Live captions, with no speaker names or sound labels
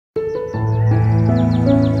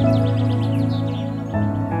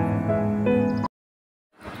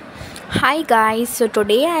Hi guys, so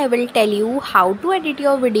today I will tell you how to edit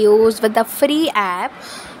your videos with a free app.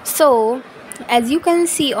 So as you can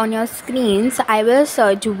see on your screens, I will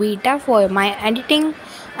search Vita for my editing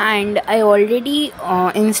and I already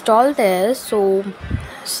installed this. So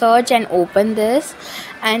search and open this,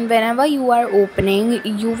 and whenever you are opening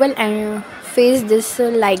you will face this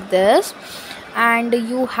like this, and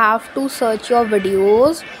you have to search your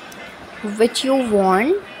videos which you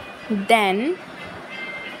want. Then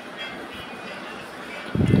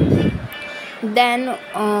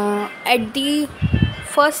at the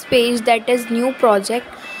first page, that is new project,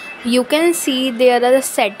 you can see there are the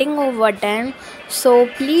setting of button. So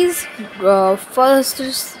please first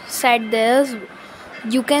set this.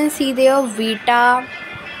 You can see there Vita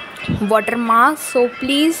watermark, so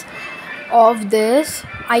please off this.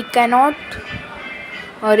 I cannot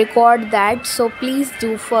record that, so please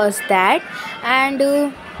do first that.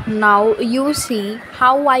 And now you see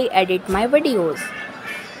how I edit my videos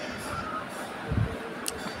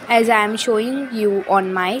as I am showing you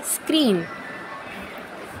on my screen.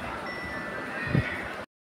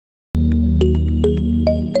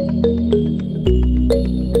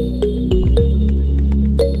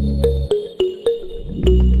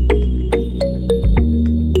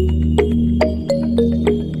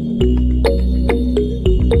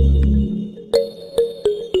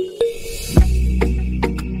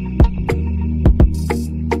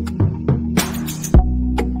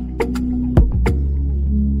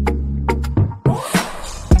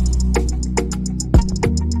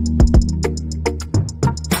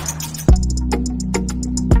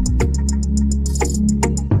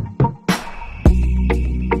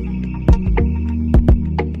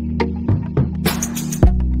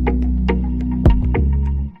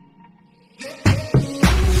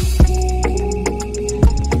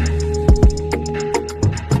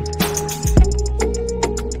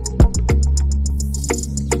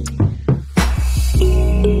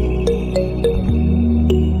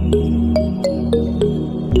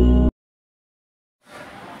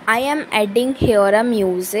 I am adding here a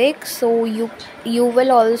music, so you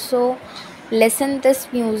will also listen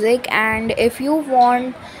this music, and if you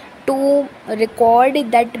want to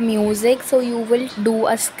record that music, so you will do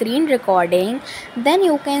a screen recording. Then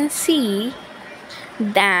you can see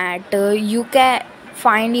that you can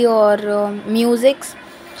find your music's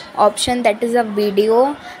option, that is a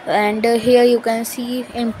video, and here you can see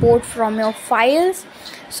import from your files,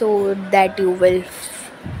 so that you will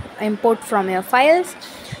import from your files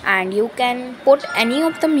and you can put any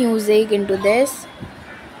of the music into this.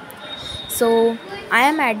 So I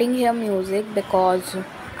am adding here music because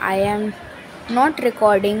I am not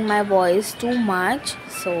recording my voice too much.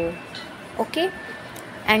 So okay,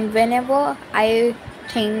 and whenever I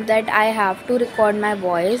think that I have to record my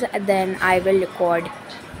voice, then I will record.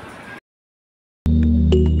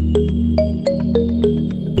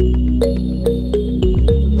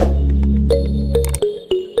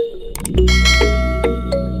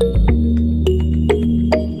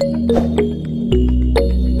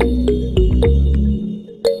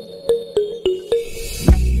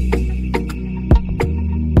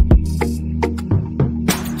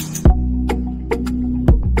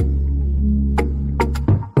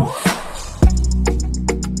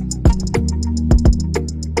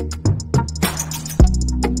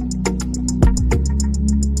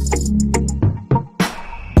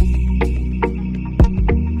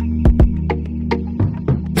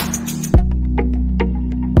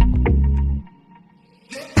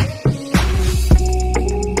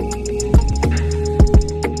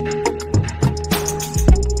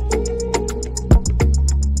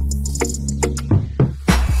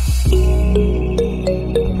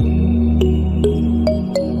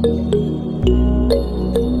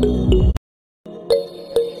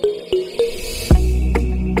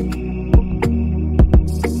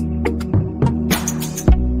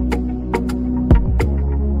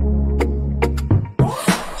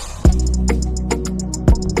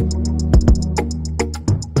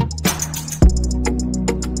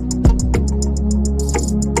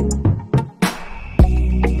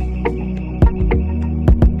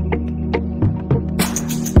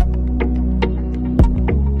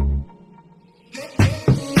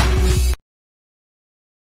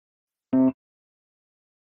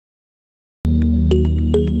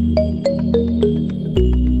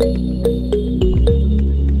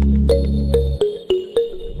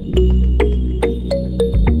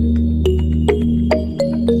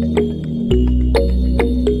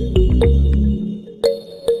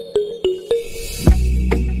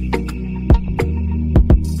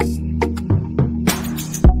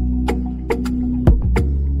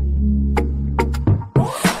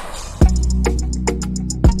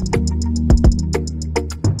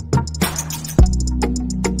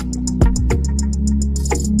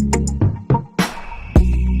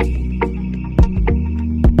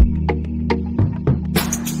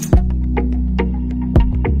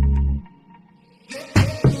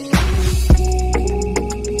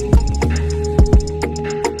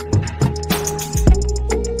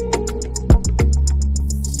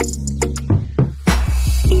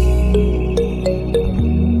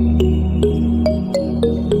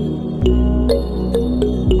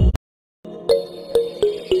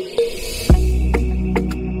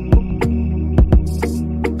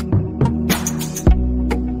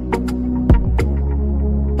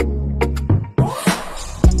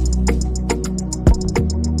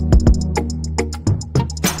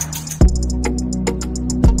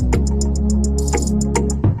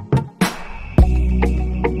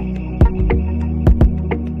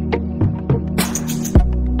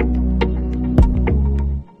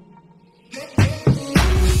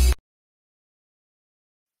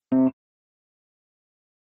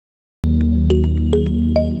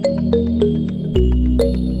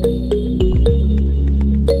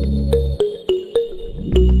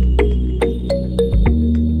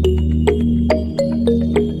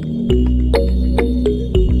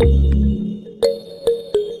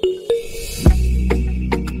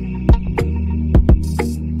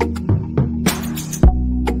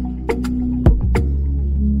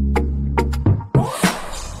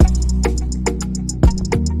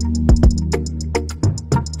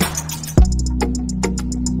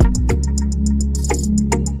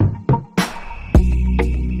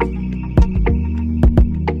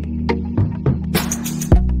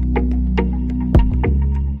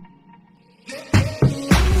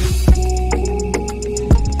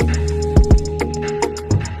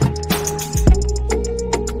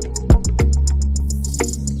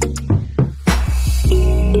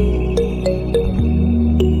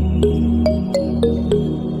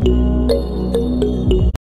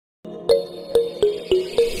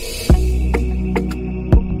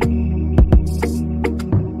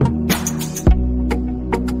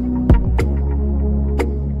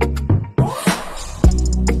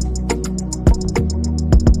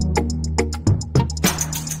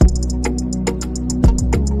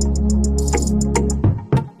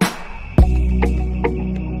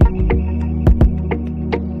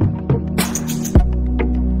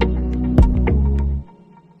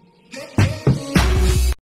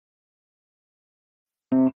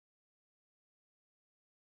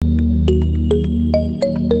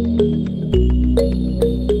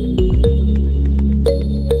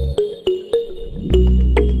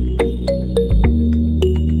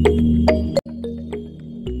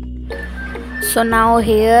 So now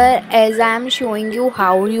here, as I am showing you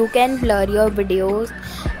how you can blur your videos,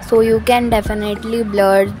 so you can definitely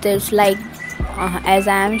blur this like as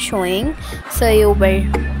I am showing. So you will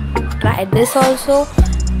try this also.